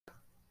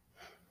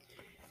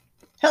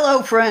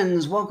Hello,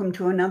 friends. Welcome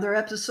to another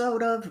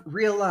episode of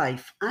Real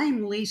Life.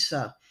 I'm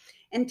Lisa,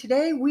 and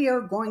today we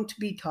are going to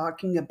be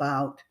talking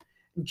about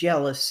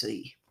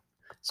jealousy,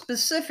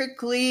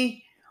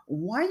 specifically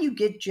why you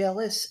get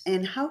jealous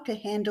and how to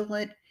handle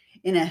it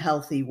in a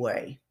healthy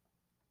way.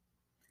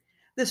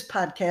 This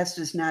podcast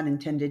is not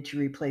intended to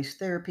replace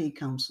therapy,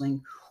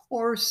 counseling,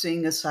 or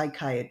seeing a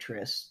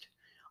psychiatrist.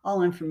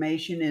 All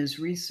information is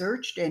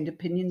researched and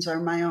opinions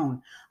are my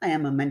own. I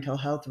am a mental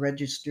health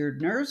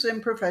registered nurse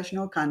and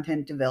professional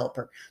content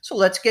developer. So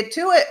let's get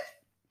to it.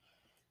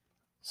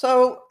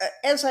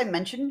 As I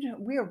mentioned,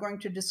 we are going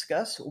to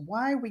discuss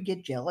why we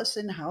get jealous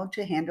and how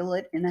to handle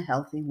it in a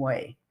healthy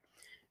way.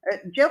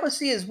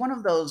 Jealousy is one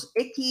of those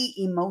icky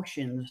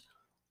emotions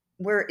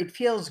where it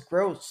feels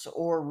gross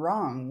or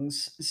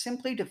wrongs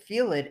simply to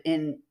feel it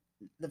in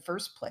the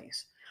first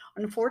place.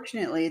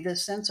 Unfortunately, the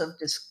sense of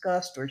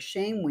disgust or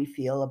shame we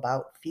feel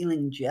about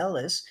feeling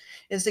jealous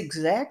is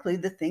exactly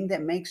the thing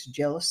that makes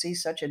jealousy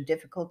such a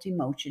difficult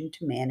emotion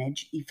to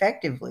manage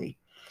effectively.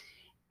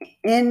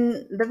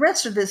 In the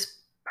rest of this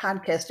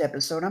podcast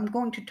episode, I'm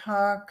going to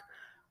talk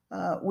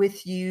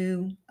with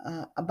you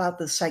about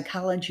the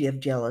psychology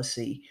of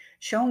jealousy,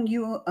 showing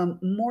you a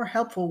more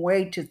helpful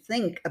way to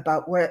think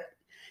about what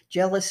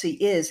jealousy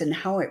is and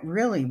how it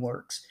really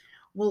works.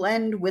 We'll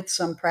end with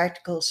some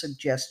practical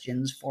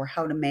suggestions for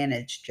how to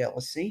manage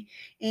jealousy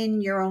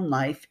in your own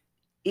life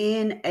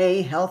in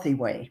a healthy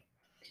way.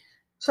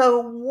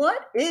 So,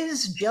 what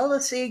is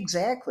jealousy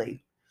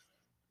exactly?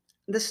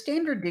 The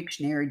standard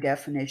dictionary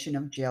definition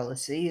of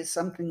jealousy is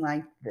something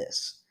like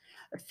this: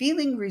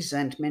 feeling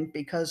resentment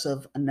because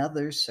of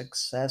another's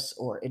success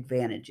or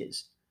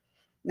advantages.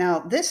 Now,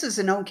 this is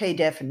an okay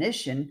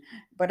definition,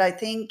 but I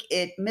think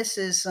it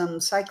misses some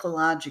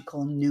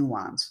psychological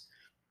nuance.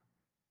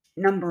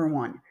 Number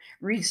one,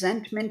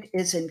 resentment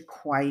isn't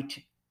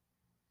quite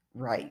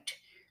right.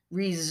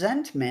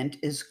 Resentment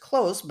is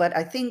close, but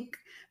I think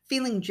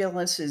feeling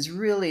jealous is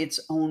really its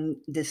own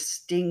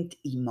distinct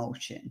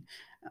emotion.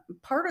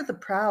 Part of the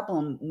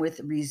problem with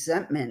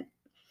resentment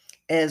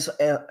as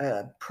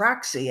a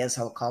proxy, as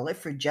I'll call it,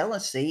 for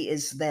jealousy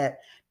is that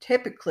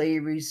typically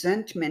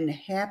resentment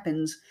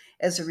happens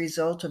as a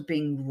result of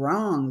being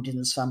wronged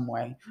in some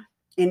way,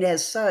 and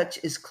as such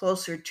is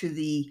closer to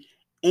the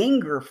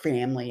anger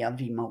family of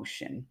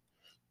emotion.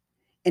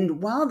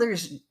 And while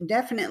there's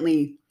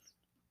definitely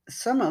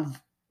some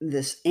of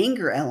this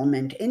anger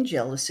element in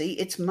jealousy,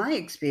 it's my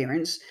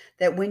experience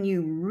that when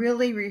you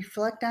really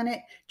reflect on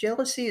it,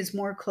 jealousy is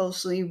more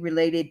closely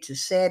related to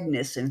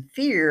sadness and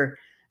fear.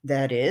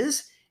 That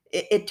is,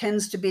 it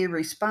tends to be a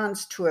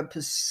response to a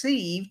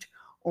perceived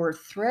or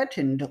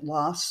threatened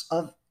loss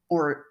of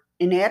or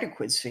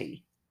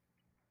inadequacy.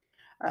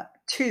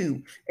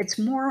 Two, it's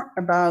more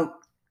about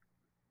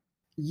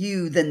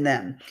you than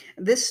them.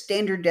 This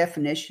standard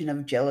definition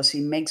of jealousy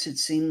makes it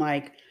seem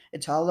like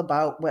it's all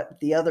about what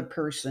the other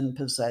person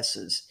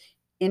possesses.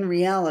 In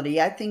reality,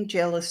 I think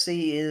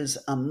jealousy is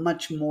a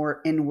much more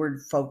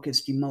inward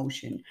focused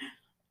emotion,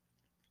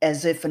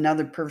 as if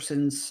another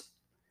person's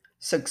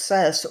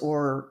success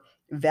or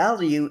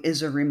value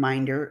is a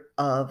reminder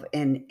of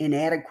an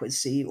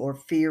inadequacy or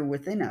fear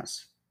within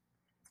us.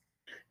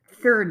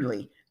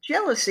 Thirdly,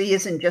 jealousy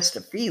isn't just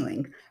a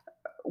feeling.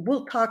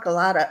 We'll talk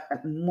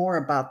more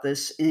about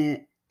this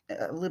a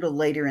little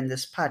later in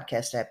this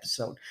podcast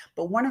episode.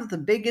 But one of the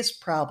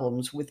biggest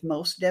problems with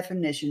most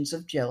definitions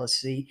of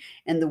jealousy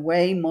and the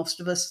way most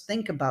of us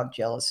think about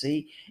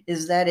jealousy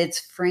is that it's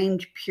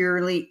framed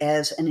purely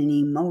as an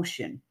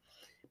emotion.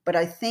 But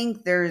I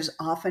think there's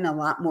often a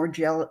lot more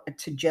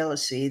to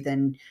jealousy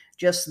than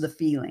just the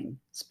feeling.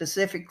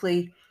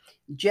 Specifically,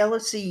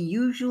 jealousy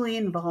usually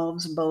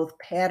involves both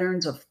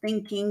patterns of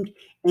thinking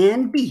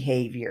and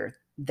behavior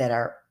that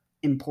are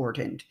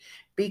important,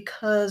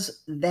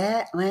 because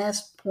that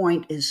last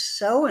point is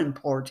so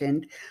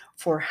important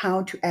for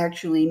how to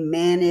actually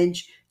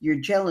manage your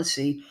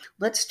jealousy.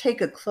 Let's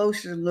take a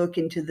closer look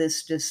into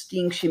this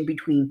distinction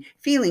between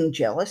feeling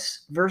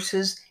jealous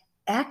versus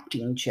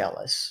acting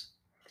jealous.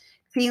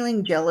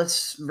 Feeling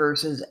jealous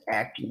versus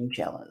acting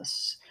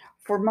jealous.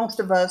 For most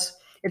of us,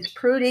 it's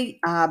pretty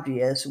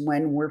obvious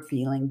when we're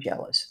feeling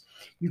jealous.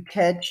 You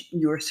catch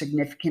your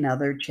significant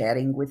other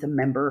chatting with a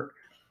member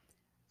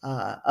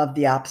of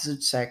the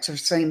opposite sex or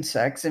same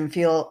sex and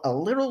feel a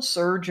little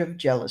surge of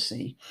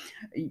jealousy.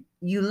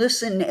 You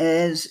listen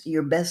as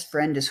your best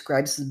friend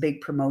describes the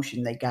big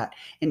promotion they got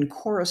and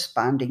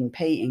corresponding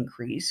pay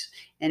increase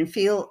and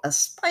feel a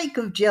spike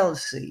of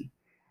jealousy.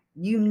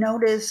 You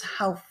notice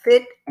how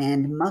fit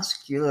and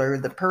muscular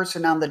the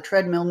person on the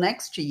treadmill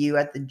next to you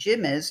at the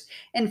gym is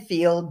and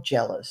feel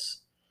jealous.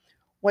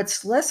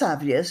 What's less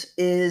obvious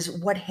is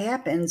what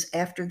happens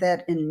after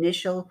that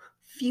initial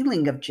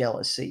feeling of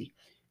jealousy.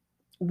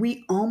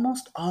 We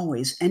almost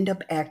always end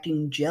up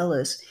acting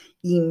jealous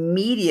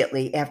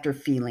immediately after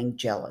feeling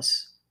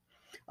jealous.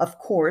 Of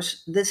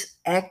course, this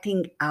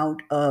acting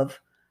out of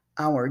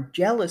our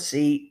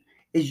jealousy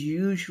is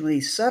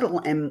usually subtle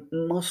and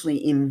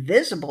mostly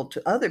invisible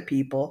to other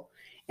people,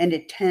 and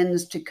it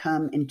tends to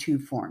come in two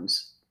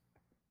forms.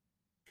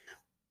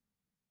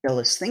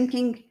 jealous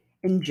thinking,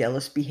 and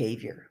jealous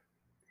behavior.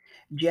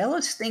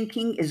 Jealous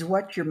thinking is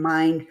what your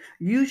mind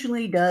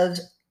usually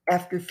does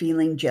after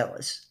feeling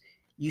jealous.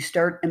 You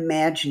start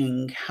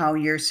imagining how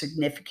your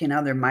significant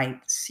other might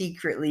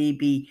secretly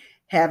be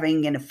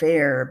having an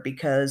affair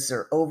because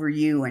they're over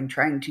you and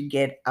trying to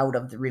get out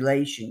of the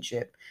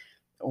relationship.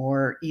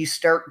 Or you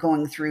start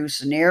going through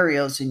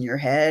scenarios in your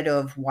head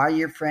of why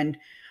your friend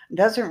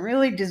doesn't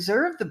really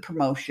deserve the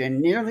promotion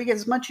nearly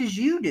as much as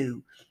you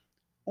do.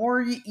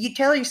 Or you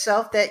tell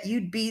yourself that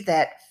you'd be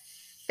that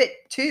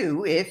fit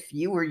too if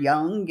you were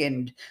young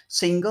and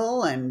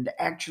single and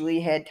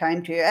actually had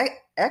time to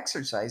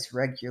exercise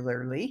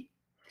regularly.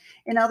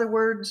 In other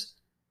words,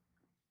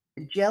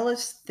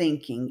 jealous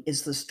thinking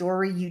is the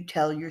story you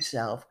tell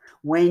yourself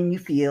when you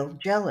feel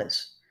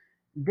jealous.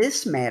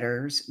 This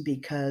matters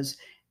because,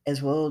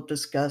 as we'll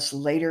discuss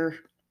later,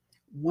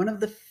 one of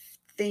the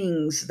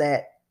things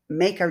that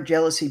make our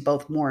jealousy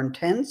both more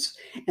intense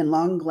and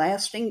long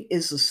lasting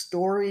is the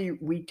story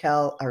we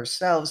tell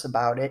ourselves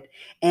about it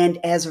and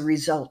as a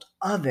result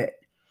of it.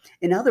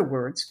 In other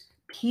words,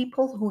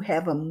 people who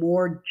have a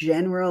more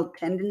general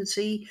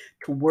tendency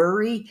to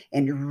worry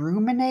and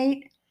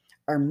ruminate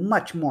are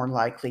much more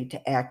likely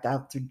to act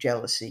out their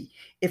jealousy,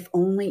 if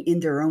only in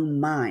their own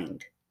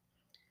mind.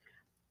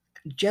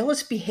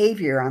 Jealous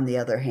behavior, on the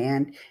other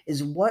hand,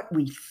 is what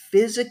we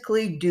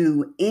physically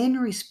do in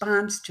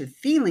response to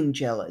feeling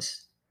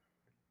jealous.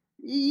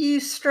 You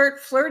start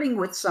flirting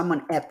with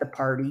someone at the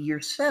party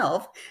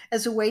yourself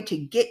as a way to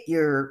get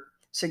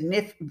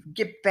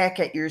back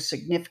at your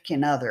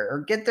significant other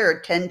or get their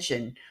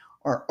attention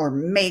or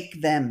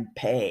make them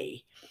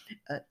pay.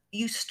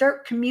 You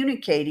start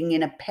communicating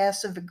in a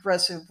passive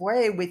aggressive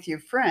way with your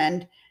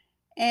friend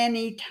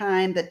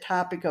anytime the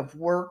topic of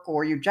work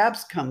or your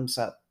jobs comes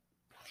up.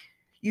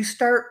 You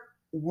start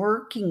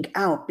working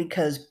out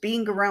because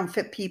being around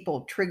fit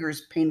people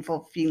triggers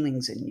painful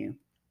feelings in you.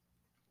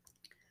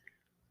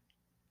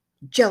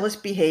 Jealous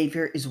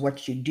behavior is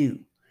what you do,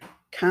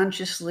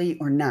 consciously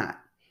or not,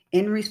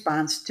 in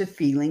response to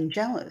feeling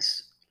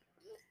jealous.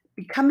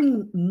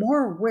 Becoming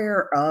more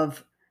aware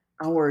of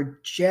our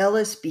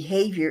jealous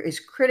behavior is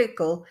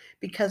critical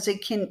because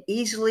it can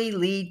easily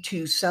lead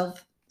to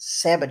self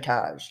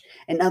sabotage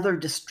and other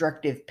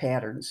destructive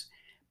patterns.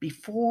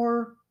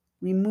 Before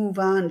we move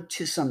on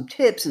to some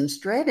tips and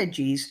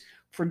strategies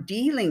for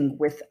dealing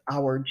with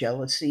our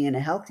jealousy in a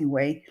healthy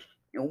way,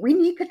 we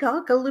need to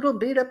talk a little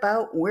bit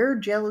about where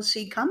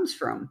jealousy comes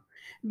from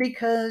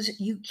because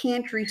you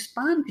can't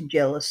respond to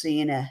jealousy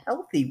in a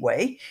healthy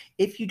way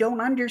if you don't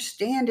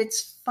understand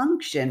its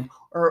function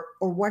or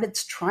what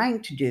it's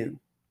trying to do.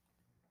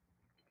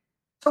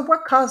 So,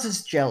 what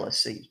causes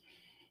jealousy?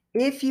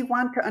 If you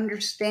want to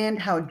understand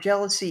how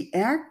jealousy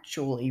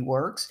actually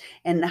works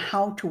and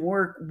how to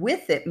work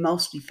with it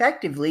most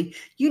effectively,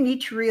 you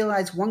need to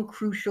realize one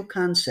crucial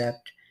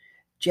concept.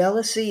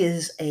 Jealousy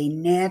is a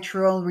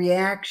natural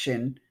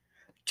reaction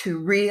to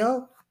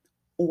real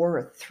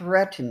or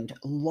threatened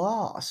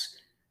loss.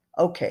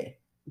 Okay,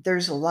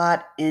 there's a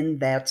lot in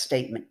that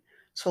statement.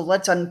 So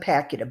let's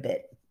unpack it a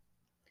bit.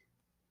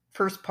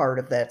 First part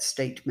of that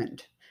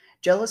statement: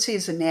 jealousy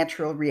is a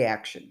natural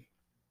reaction.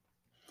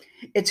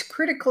 It's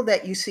critical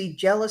that you see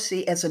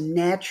jealousy as a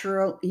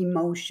natural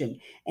emotion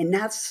and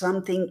not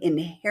something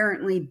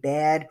inherently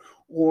bad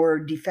or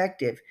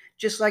defective.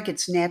 Just like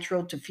it's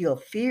natural to feel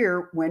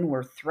fear when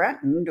we're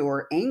threatened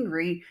or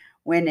angry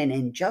when an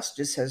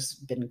injustice has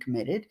been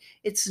committed,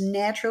 it's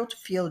natural to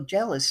feel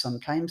jealous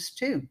sometimes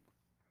too.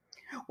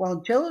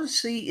 While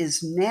jealousy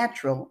is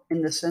natural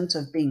in the sense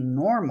of being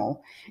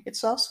normal,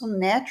 it's also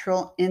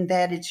natural in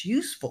that it's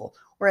useful,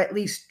 or at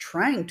least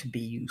trying to be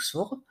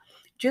useful.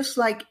 Just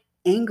like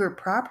anger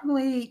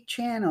properly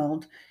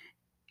channeled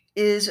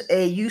is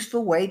a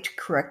useful way to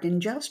correct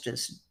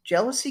injustice,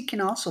 jealousy can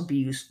also be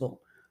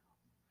useful.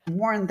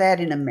 More on that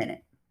in a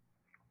minute.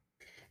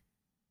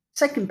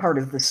 Second part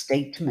of the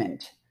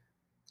statement: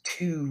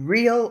 to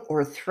real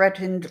or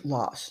threatened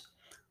loss.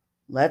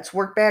 Let's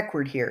work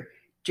backward here.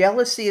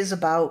 Jealousy is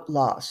about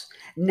loss.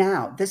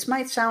 Now, this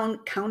might sound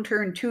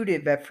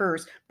counterintuitive at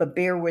first, but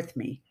bear with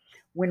me.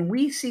 When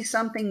we see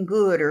something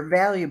good or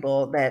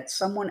valuable that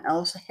someone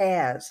else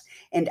has,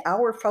 and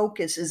our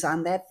focus is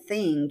on that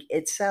thing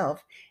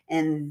itself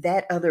and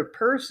that other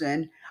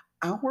person,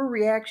 our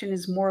reaction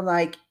is more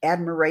like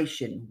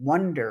admiration,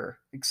 wonder,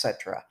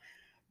 etc.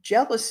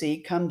 Jealousy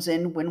comes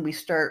in when we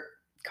start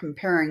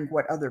comparing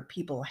what other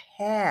people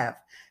have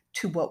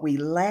to what we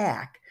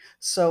lack.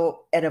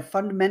 So, at a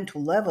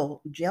fundamental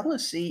level,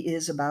 jealousy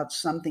is about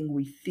something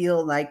we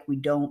feel like we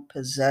don't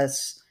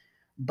possess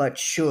but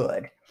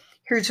should.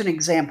 Here's an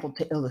example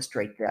to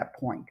illustrate that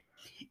point.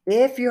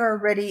 If you're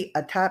already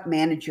a top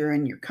manager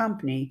in your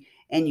company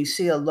and you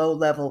see a low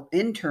level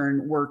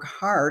intern work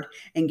hard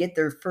and get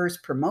their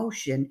first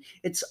promotion,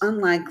 it's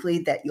unlikely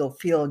that you'll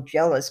feel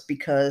jealous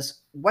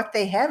because what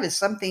they have is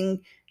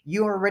something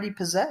you already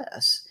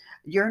possess.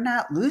 You're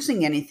not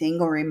losing anything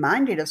or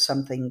reminded of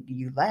something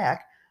you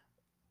lack.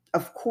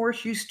 Of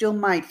course, you still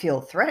might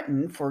feel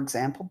threatened, for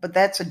example, but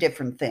that's a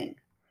different thing.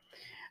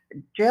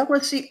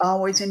 Jealousy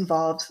always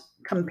involves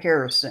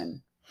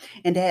comparison.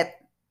 And at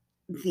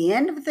the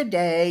end of the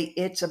day,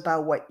 it's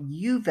about what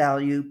you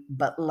value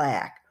but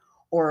lack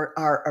or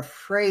are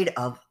afraid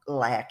of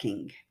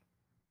lacking.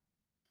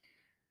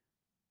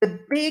 The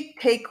big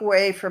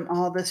takeaway from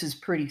all this is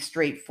pretty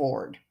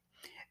straightforward.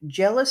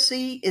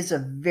 Jealousy is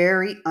a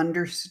very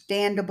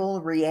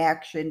understandable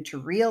reaction to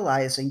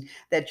realizing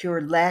that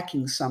you're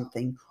lacking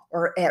something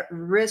or at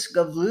risk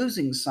of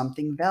losing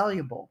something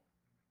valuable.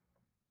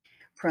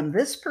 From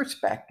this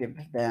perspective,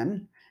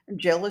 then,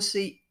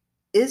 jealousy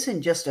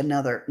isn't just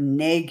another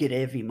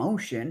negative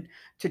emotion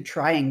to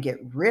try and get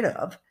rid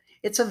of.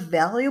 It's a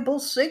valuable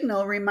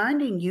signal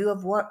reminding you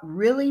of what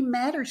really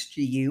matters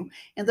to you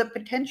and the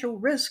potential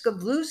risk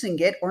of losing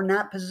it or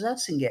not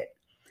possessing it.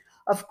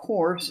 Of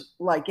course,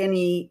 like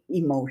any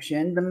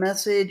emotion, the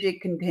message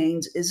it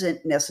contains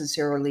isn't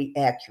necessarily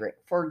accurate.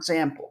 For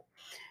example,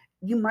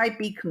 you might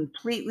be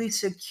completely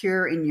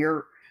secure in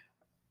your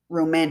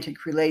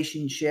romantic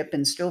relationship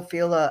and still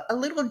feel a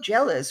little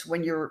jealous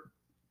when your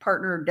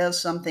partner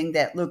does something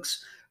that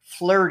looks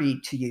flirty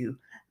to you.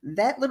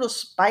 That little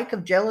spike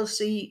of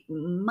jealousy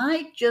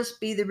might just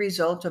be the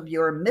result of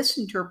your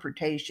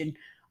misinterpretation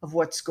of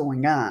what's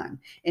going on,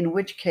 in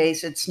which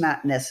case it's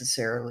not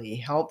necessarily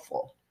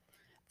helpful.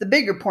 The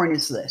bigger point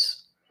is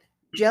this: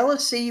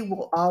 jealousy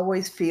will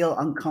always feel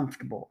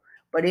uncomfortable,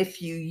 but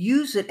if you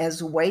use it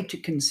as a way to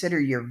consider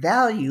your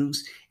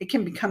values, it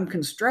can become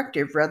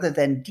constructive rather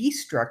than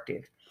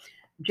destructive.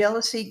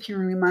 Jealousy can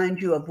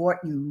remind you of what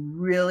you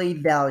really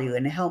value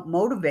and help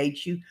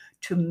motivate you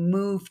to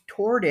move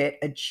toward it,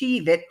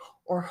 achieve it,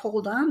 or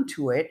hold on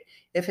to it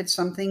if it's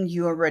something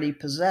you already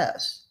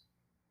possess.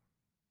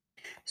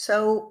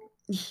 So,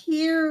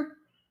 here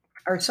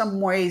are some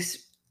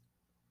ways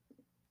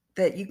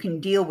that you can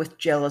deal with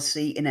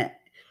jealousy in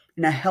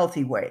a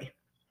healthy way.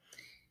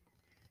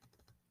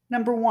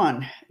 Number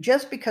one,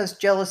 just because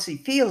jealousy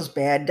feels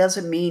bad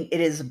doesn't mean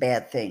it is a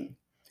bad thing.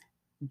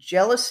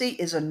 Jealousy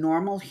is a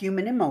normal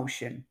human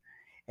emotion.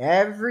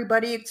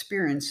 Everybody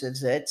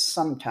experiences it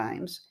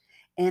sometimes,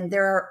 and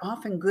there are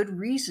often good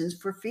reasons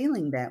for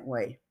feeling that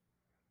way.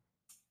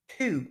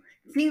 Two,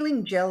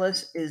 feeling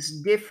jealous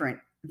is different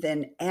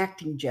than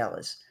acting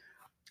jealous.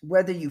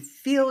 Whether you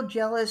feel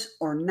jealous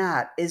or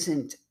not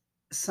isn't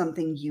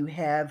something you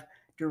have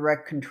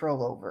direct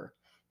control over,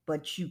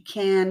 but you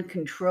can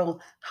control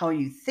how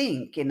you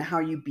think and how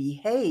you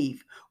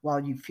behave while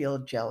you feel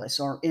jealous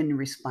or in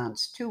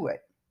response to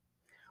it.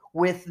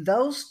 With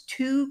those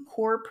two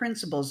core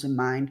principles in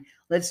mind,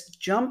 let's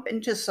jump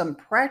into some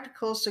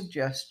practical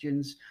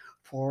suggestions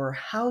for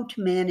how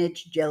to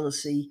manage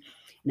jealousy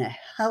in a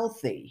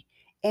healthy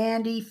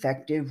and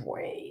effective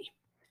way.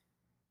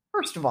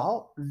 First of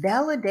all,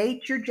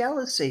 validate your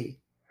jealousy.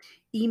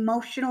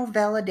 Emotional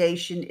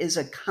validation is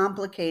a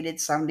complicated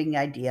sounding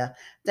idea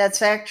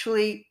that's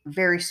actually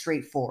very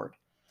straightforward.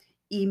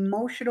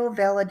 Emotional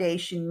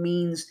validation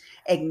means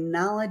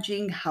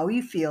acknowledging how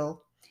you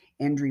feel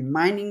and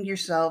reminding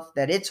yourself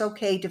that it's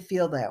okay to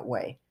feel that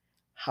way,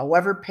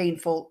 however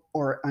painful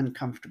or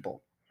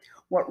uncomfortable.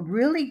 What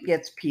really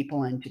gets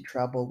people into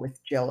trouble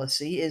with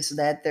jealousy is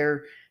that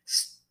their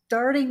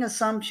starting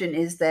assumption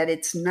is that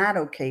it's not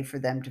okay for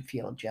them to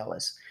feel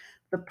jealous.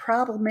 The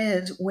problem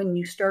is when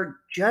you start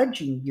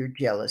judging your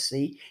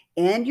jealousy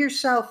and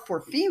yourself for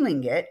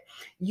feeling it,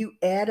 you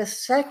add a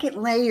second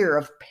layer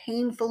of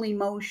painful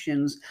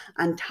emotions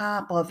on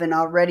top of an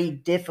already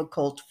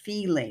difficult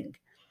feeling.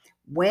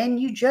 When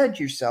you judge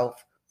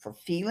yourself for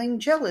feeling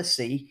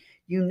jealousy,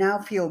 you now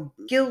feel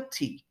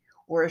guilty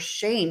or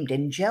ashamed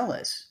and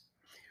jealous.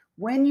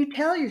 When you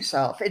tell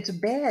yourself it's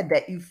bad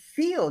that you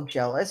feel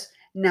jealous,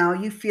 now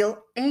you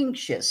feel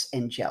anxious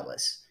and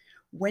jealous.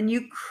 When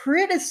you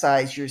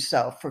criticize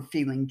yourself for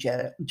feeling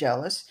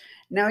jealous,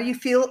 now you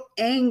feel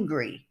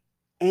angry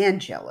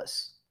and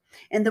jealous.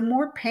 And the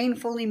more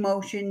painful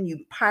emotion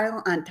you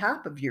pile on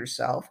top of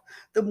yourself,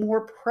 the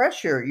more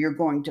pressure you're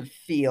going to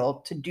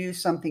feel to do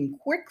something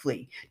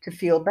quickly to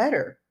feel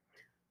better.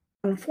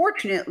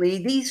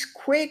 Unfortunately, these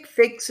quick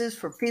fixes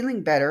for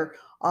feeling better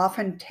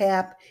often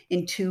tap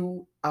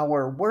into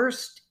our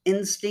worst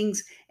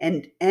instincts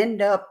and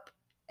end up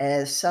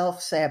as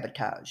self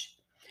sabotage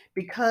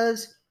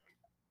because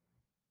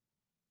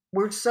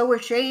we're so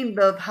ashamed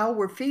of how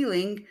we're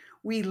feeling.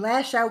 We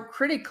lash out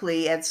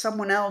critically at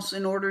someone else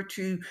in order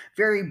to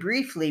very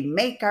briefly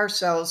make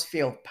ourselves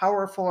feel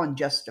powerful and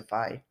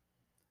justified.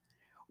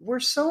 We're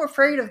so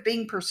afraid of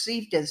being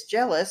perceived as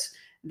jealous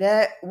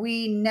that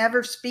we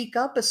never speak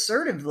up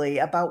assertively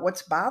about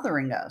what's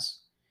bothering us.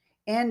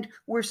 And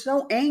we're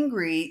so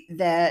angry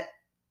that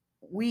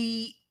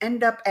we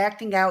end up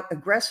acting out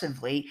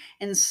aggressively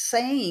and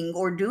saying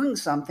or doing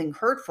something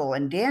hurtful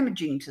and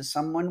damaging to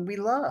someone we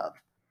love.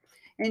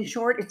 In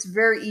short, it's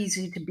very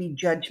easy to be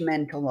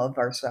judgmental of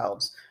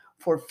ourselves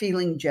for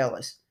feeling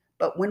jealous.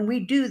 But when we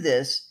do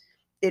this,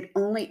 it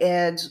only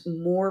adds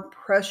more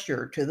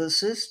pressure to the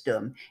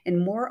system.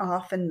 And more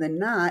often than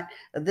not,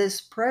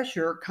 this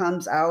pressure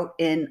comes out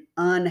in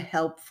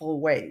unhelpful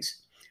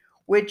ways,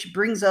 which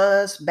brings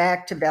us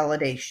back to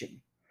validation.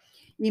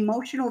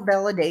 Emotional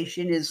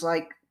validation is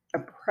like a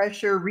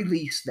pressure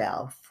release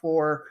valve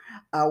for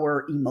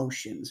our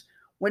emotions.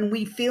 When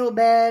we feel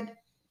bad,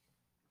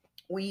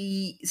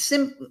 we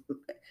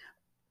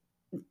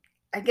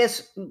I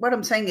guess what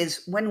I'm saying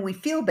is when we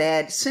feel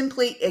bad,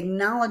 simply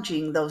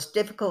acknowledging those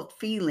difficult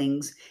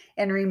feelings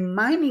and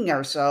reminding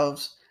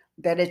ourselves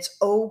that it's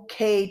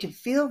okay to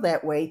feel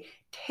that way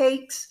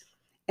takes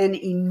an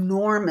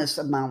enormous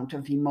amount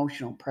of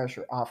emotional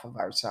pressure off of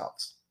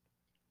ourselves.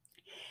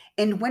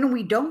 And when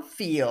we don't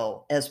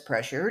feel as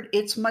pressured,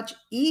 it's much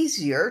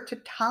easier to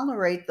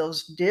tolerate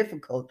those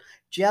difficult,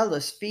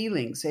 jealous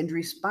feelings and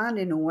respond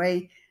in a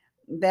way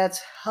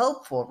that's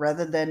helpful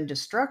rather than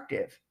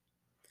destructive.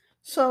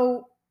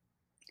 So,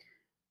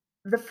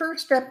 the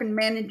first step in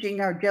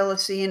managing our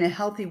jealousy in a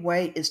healthy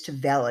way is to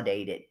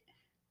validate it.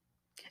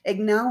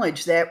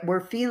 Acknowledge that we're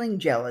feeling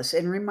jealous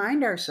and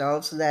remind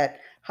ourselves that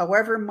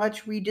however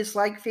much we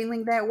dislike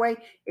feeling that way,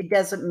 it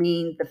doesn't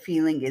mean the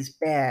feeling is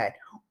bad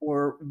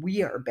or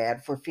we are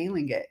bad for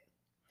feeling it.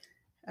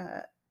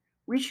 Uh,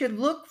 we should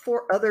look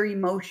for other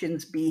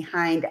emotions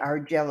behind our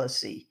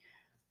jealousy.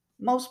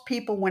 Most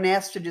people, when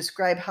asked to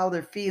describe how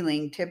they're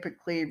feeling,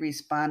 typically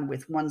respond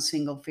with one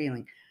single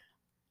feeling.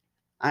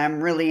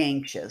 I'm really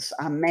anxious.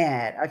 I'm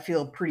mad. I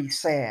feel pretty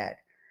sad.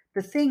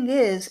 The thing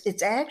is,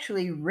 it's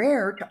actually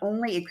rare to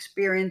only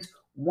experience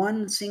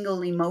one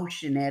single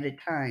emotion at a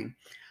time.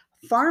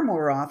 Far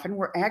more often,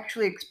 we're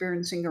actually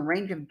experiencing a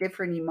range of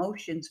different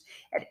emotions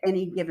at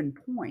any given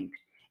point.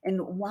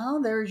 And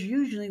while there's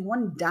usually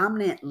one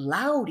dominant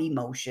loud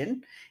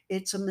emotion,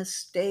 it's a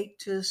mistake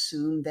to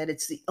assume that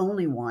it's the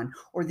only one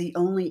or the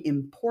only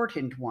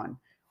important one.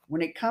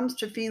 When it comes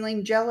to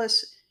feeling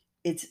jealous,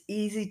 it's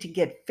easy to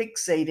get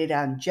fixated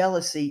on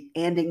jealousy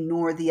and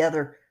ignore the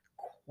other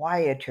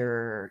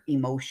quieter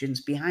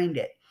emotions behind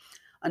it.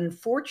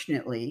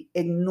 Unfortunately,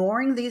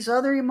 ignoring these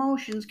other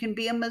emotions can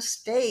be a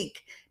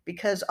mistake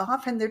because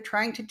often they're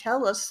trying to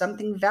tell us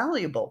something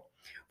valuable.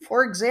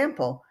 For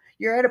example,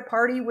 you're at a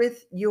party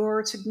with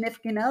your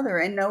significant other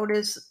and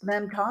notice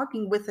them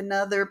talking with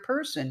another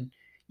person.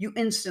 You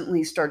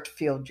instantly start to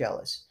feel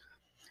jealous.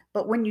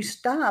 But when you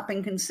stop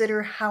and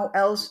consider how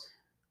else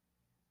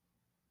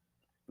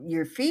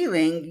you're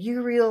feeling,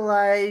 you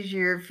realize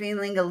you're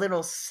feeling a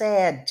little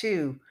sad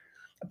too.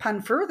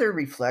 Upon further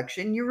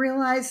reflection, you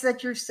realize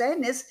that your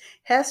sadness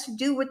has to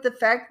do with the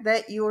fact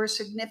that your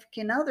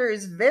significant other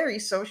is very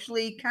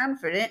socially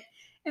confident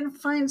and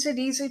finds it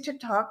easy to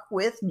talk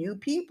with new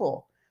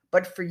people.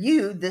 But for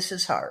you, this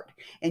is hard,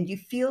 and you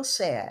feel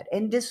sad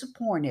and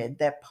disappointed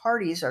that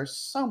parties are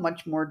so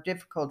much more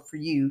difficult for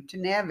you to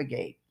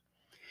navigate.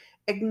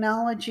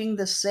 Acknowledging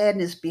the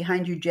sadness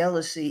behind your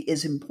jealousy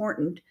is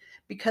important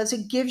because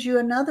it gives you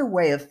another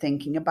way of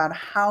thinking about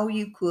how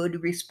you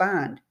could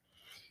respond.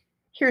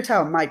 Here's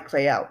how it might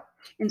play out.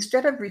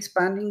 Instead of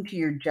responding to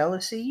your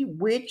jealousy,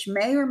 which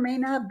may or may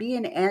not be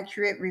an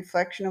accurate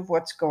reflection of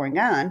what's going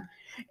on,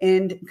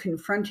 and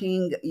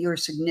confronting your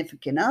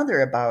significant other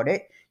about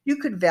it, you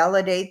could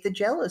validate the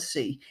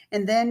jealousy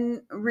and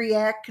then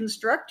react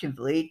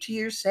constructively to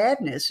your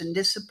sadness and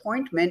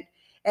disappointment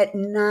at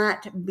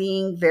not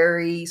being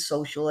very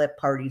social at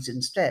parties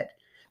instead.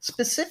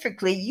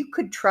 Specifically, you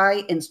could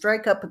try and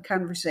strike up a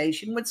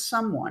conversation with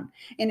someone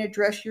and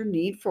address your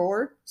need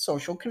for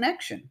social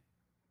connection.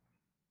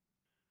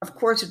 Of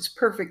course, it's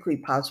perfectly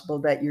possible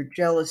that your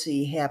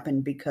jealousy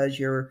happened because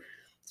your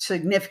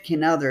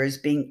significant other is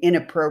being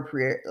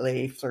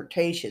inappropriately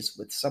flirtatious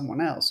with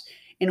someone else,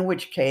 in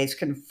which case,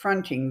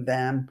 confronting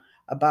them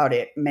about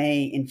it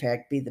may, in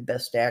fact, be the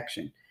best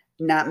action.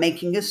 Not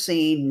making a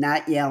scene,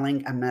 not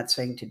yelling. I'm not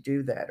saying to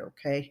do that,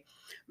 okay?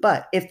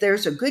 But if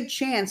there's a good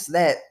chance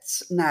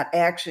that's not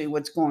actually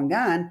what's going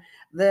on,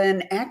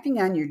 then acting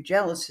on your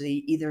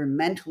jealousy, either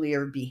mentally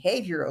or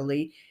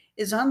behaviorally,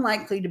 is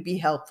unlikely to be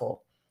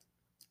helpful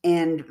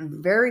and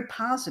very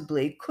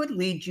possibly could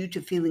lead you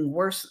to feeling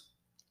worse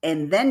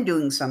and then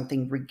doing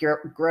something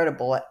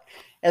regrettable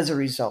as a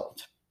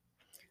result.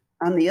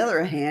 On the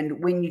other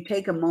hand, when you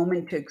take a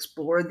moment to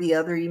explore the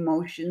other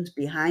emotions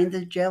behind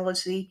the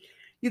jealousy,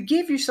 you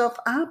give yourself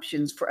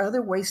options for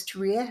other ways to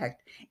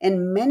react.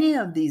 And many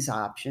of these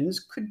options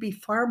could be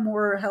far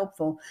more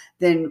helpful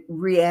than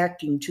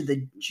reacting to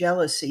the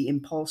jealousy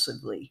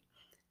impulsively.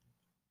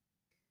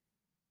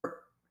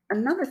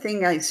 Another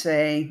thing I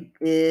say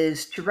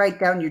is to write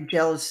down your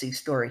jealousy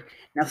story.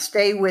 Now,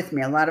 stay with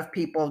me. A lot of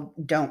people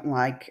don't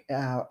like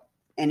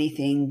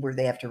anything where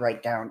they have to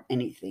write down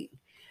anything.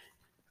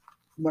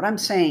 What I'm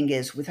saying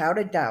is, without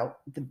a doubt,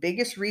 the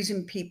biggest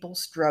reason people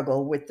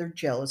struggle with their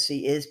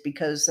jealousy is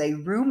because they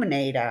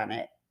ruminate on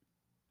it.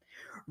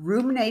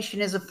 Rumination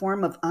is a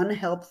form of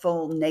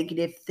unhelpful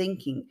negative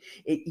thinking.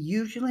 It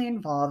usually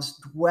involves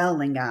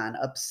dwelling on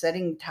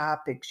upsetting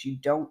topics you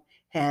don't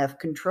have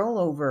control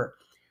over,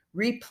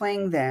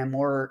 replaying them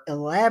or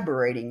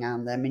elaborating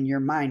on them in your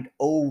mind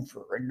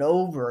over and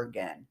over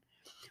again.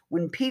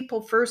 When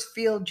people first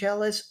feel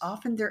jealous,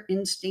 often their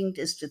instinct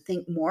is to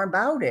think more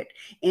about it,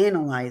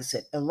 analyze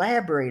it,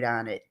 elaborate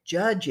on it,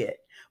 judge it.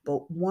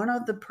 But one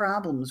of the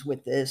problems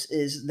with this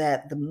is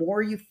that the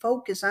more you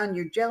focus on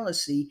your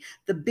jealousy,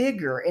 the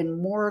bigger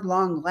and more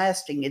long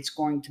lasting it's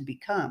going to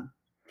become.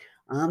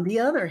 On the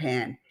other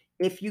hand,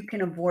 if you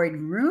can avoid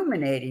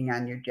ruminating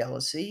on your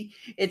jealousy,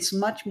 it's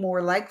much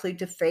more likely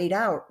to fade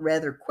out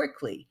rather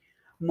quickly.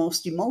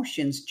 Most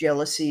emotions,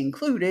 jealousy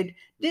included,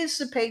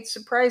 dissipate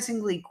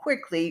surprisingly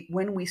quickly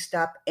when we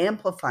stop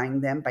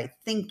amplifying them by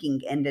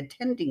thinking and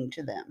attending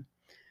to them.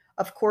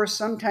 Of course,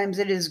 sometimes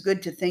it is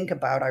good to think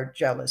about our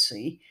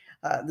jealousy,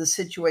 the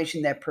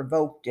situation that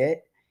provoked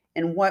it,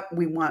 and what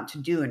we want to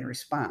do in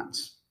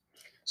response.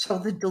 So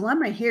the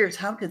dilemma here is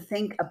how to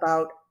think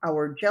about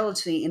our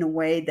jealousy in a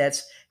way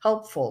that's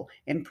helpful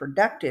and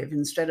productive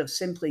instead of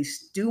simply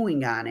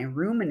stewing on and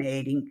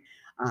ruminating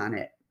on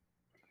it.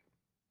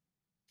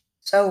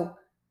 So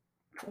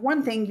for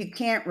one thing, you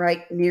can't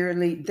write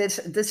nearly this.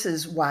 This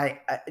is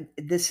why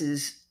this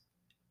is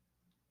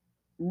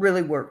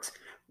really works.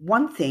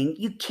 One thing,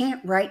 you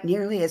can't write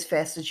nearly as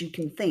fast as you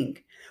can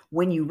think.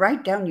 When you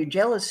write down your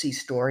jealousy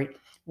story,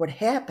 what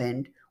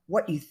happened,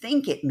 what you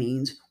think it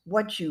means,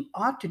 what you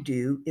ought to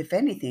do, if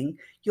anything,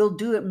 you'll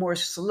do it more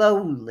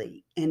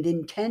slowly and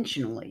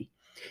intentionally.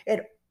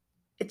 It,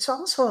 it's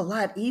also a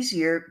lot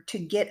easier to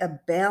get a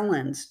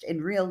balanced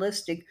and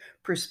realistic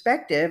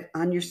perspective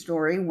on your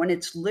story when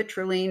it's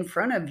literally in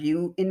front of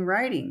you in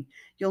writing.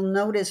 You'll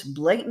notice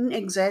blatant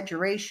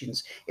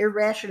exaggerations,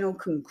 irrational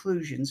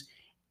conclusions,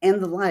 and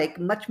the like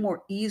much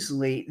more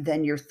easily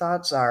than your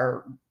thoughts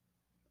are.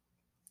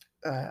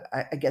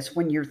 I guess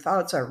when your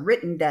thoughts are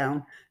written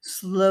down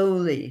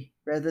slowly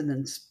rather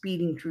than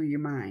speeding through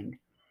your mind.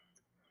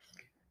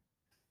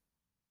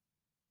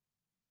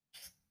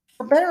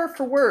 For better or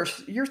for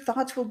worse, your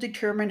thoughts will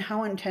determine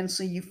how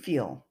intensely you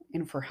feel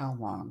and for how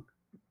long.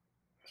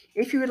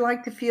 If you would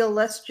like to feel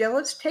less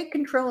jealous, take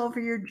control over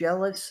your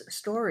jealous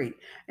story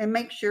and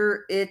make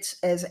sure it's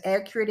as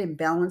accurate and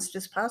balanced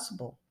as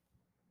possible.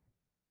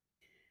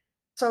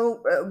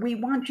 So, we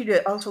want you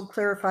to also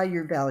clarify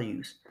your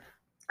values.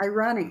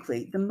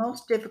 Ironically, the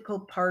most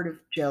difficult part of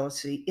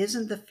jealousy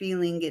isn't the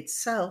feeling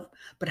itself,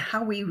 but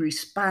how we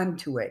respond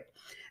to it.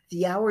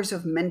 The hours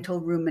of mental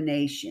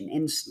rumination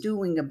and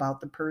stewing about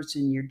the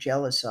person you're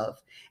jealous of,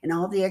 and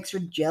all the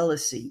extra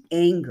jealousy,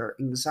 anger,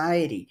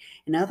 anxiety,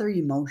 and other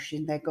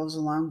emotion that goes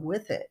along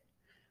with it.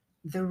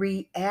 The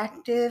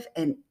reactive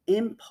and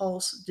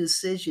impulse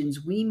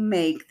decisions we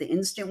make the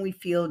instant we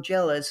feel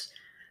jealous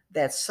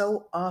that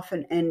so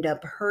often end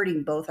up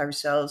hurting both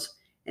ourselves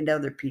and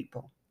other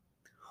people.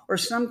 Or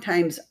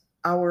sometimes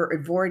our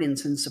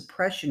avoidance and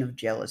suppression of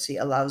jealousy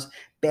allows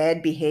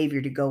bad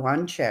behavior to go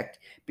unchecked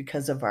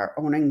because of our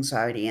own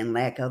anxiety and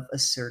lack of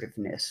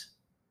assertiveness.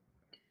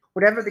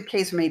 Whatever the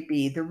case may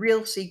be, the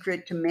real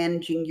secret to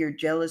managing your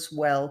jealous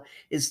well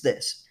is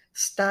this: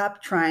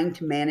 stop trying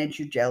to manage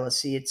your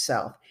jealousy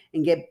itself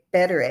and get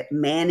better at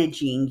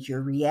managing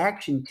your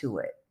reaction to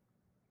it.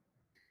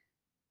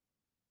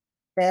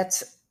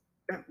 That's,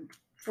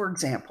 for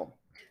example,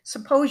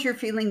 suppose you're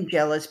feeling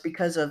jealous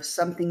because of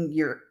something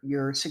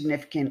your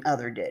significant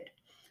other did.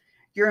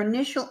 Your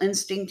initial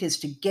instinct is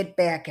to get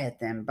back at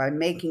them by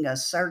making a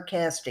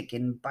sarcastic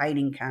and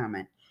biting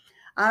comment.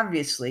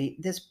 Obviously,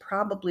 this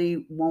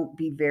probably won't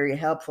be very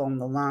helpful in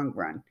the long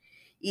run,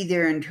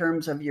 either in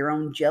terms of your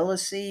own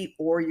jealousy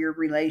or your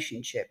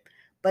relationship.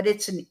 But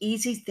it's an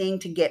easy thing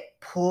to get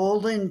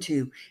pulled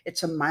into.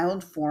 It's a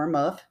mild form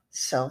of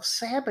self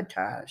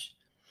sabotage.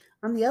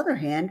 On the other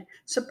hand,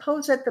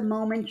 suppose at the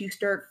moment you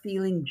start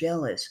feeling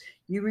jealous,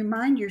 you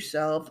remind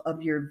yourself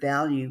of your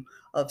value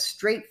of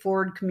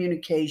straightforward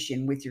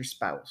communication with your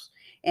spouse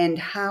and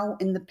how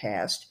in the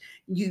past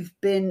you've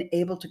been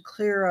able to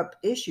clear up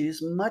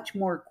issues much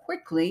more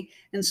quickly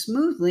and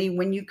smoothly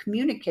when you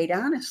communicate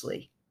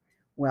honestly.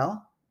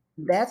 Well,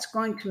 that's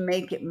going to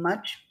make it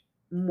much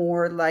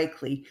more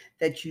likely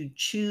that you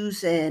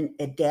choose an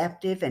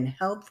adaptive and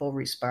helpful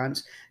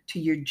response to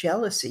your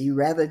jealousy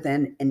rather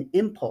than an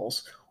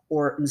impulse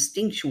or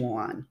instinctual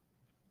one.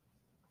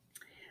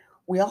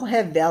 We all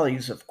have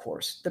values, of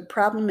course. The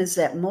problem is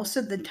that most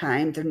of the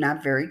time they're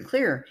not very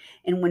clear.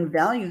 And when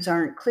values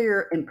aren't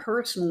clear and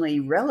personally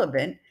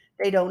relevant,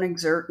 they don't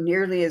exert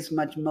nearly as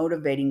much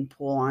motivating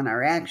pull on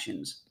our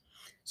actions.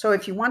 So,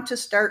 if you want to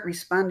start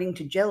responding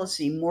to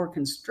jealousy more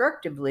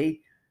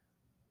constructively,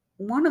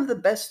 one of the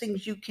best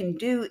things you can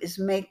do is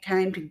make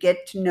time to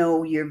get to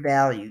know your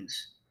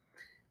values.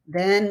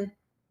 Then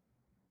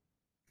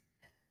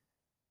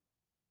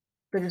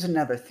there's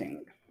another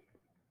thing: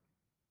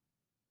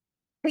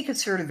 take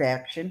assertive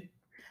action.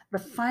 The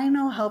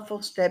final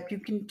helpful step you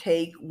can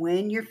take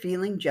when you're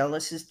feeling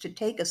jealous is to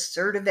take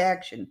assertive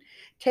action.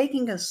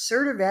 Taking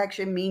assertive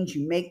action means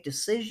you make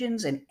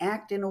decisions and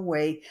act in a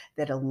way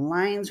that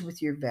aligns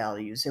with your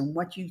values and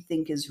what you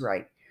think is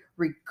right,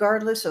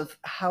 regardless of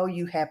how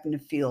you happen to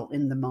feel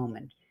in the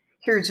moment.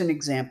 Here's an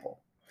example.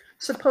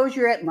 Suppose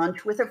you're at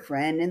lunch with a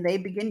friend and they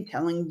begin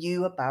telling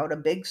you about a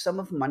big sum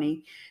of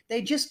money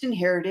they just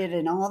inherited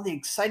and all the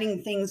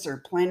exciting things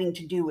they're planning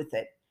to do with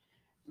it.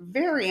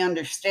 Very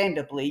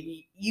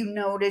understandably, you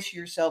notice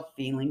yourself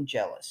feeling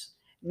jealous.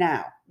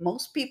 Now,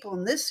 most people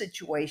in this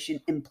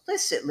situation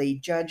implicitly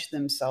judge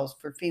themselves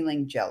for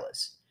feeling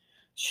jealous.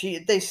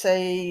 They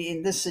say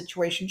in this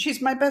situation,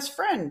 she's my best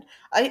friend.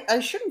 I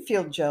shouldn't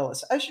feel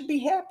jealous. I should be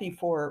happy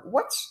for her.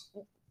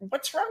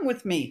 What's wrong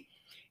with me?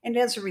 And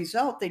as a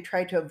result, they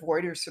try to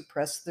avoid or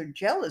suppress their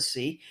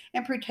jealousy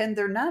and pretend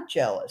they're not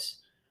jealous.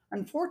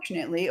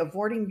 Unfortunately,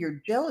 avoiding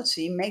your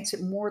jealousy makes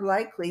it more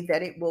likely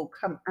that it will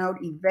come out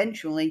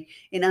eventually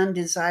in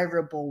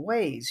undesirable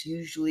ways,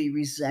 usually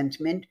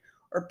resentment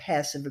or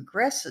passive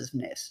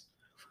aggressiveness.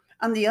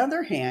 On the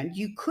other hand,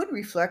 you could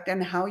reflect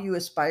on how you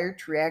aspire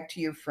to react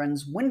to your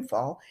friend's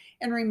windfall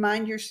and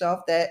remind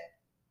yourself that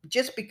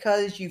just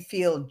because you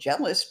feel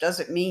jealous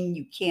doesn't mean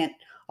you can't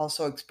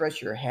also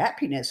express your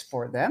happiness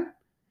for them.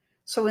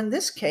 So, in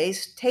this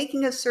case,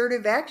 taking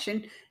assertive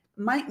action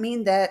might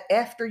mean that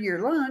after your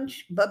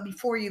lunch, but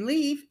before you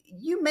leave,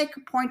 you make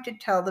a point to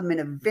tell them in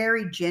a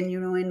very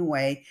genuine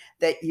way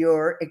that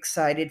you're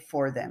excited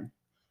for them.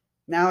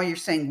 Now you're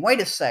saying, wait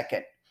a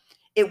second,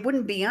 it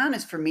wouldn't be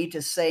honest for me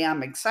to say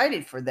I'm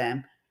excited for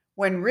them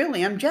when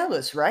really I'm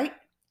jealous, right?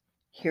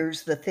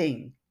 Here's the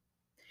thing,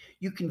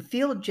 you can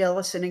feel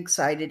jealous and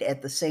excited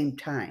at the same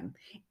time.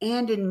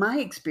 And in my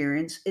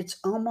experience, it's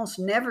almost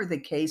never the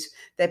case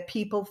that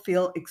people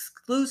feel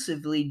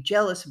exclusively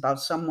jealous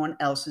about someone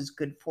else's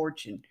good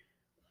fortune.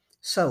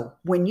 So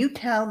when you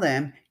tell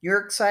them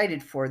you're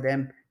excited for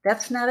them,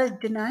 that's not a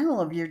denial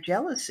of your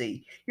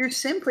jealousy. You're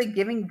simply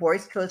giving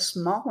voice to a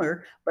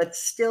smaller but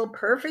still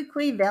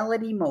perfectly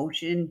valid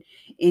emotion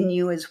in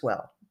you as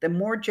well. The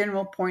more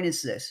general point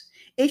is this: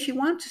 if you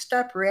want to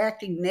stop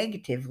reacting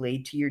negatively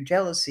to your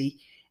jealousy,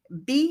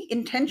 be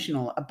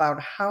intentional about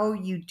how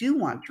you do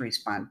want to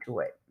respond to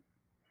it.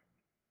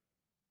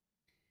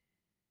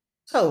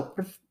 So,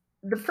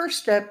 the first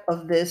step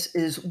of this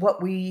is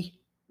what we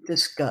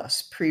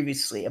discussed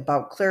previously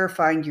about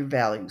clarifying your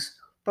values.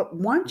 But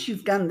once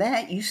you've done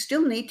that, you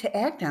still need to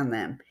act on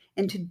them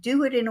and to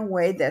do it in a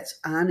way that's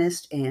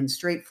honest and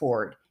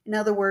straightforward. In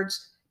other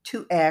words,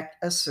 to act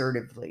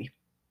assertively.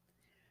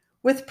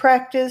 With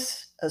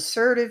practice,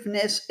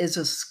 assertiveness is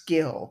a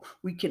skill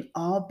we can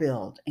all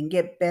build and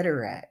get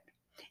better at.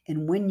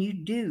 And when you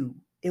do,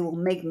 it will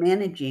make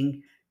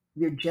managing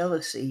your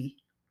jealousy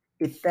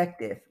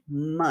effective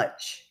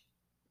much,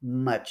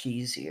 much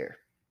easier.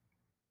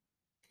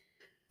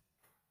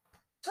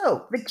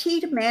 So, the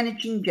key to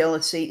managing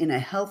jealousy in a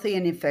healthy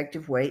and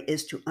effective way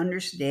is to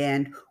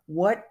understand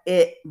what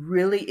it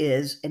really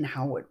is and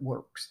how it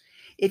works.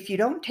 If you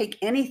don't take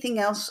anything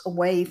else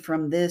away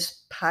from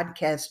this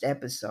podcast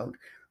episode,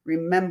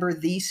 remember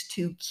these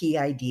two key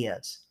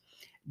ideas.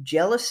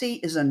 Jealousy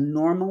is a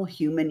normal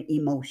human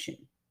emotion.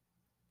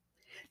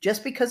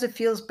 Just because it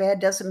feels bad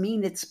doesn't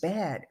mean it's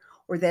bad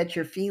or that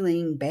you're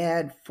feeling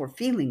bad for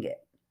feeling it.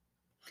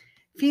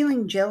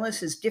 Feeling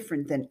jealous is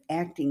different than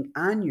acting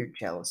on your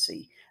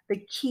jealousy.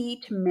 The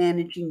key to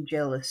managing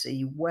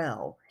jealousy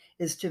well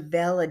is to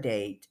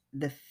validate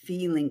the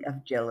feeling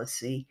of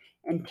jealousy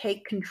and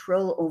take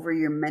control over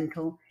your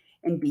mental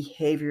and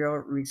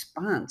behavioral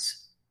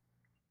response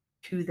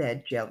to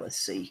that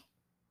jealousy.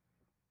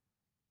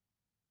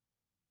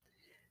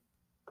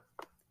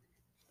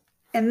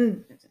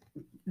 And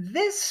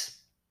this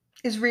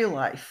is real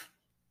life.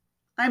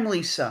 I'm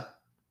Lisa.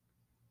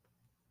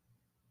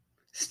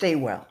 Stay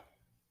well.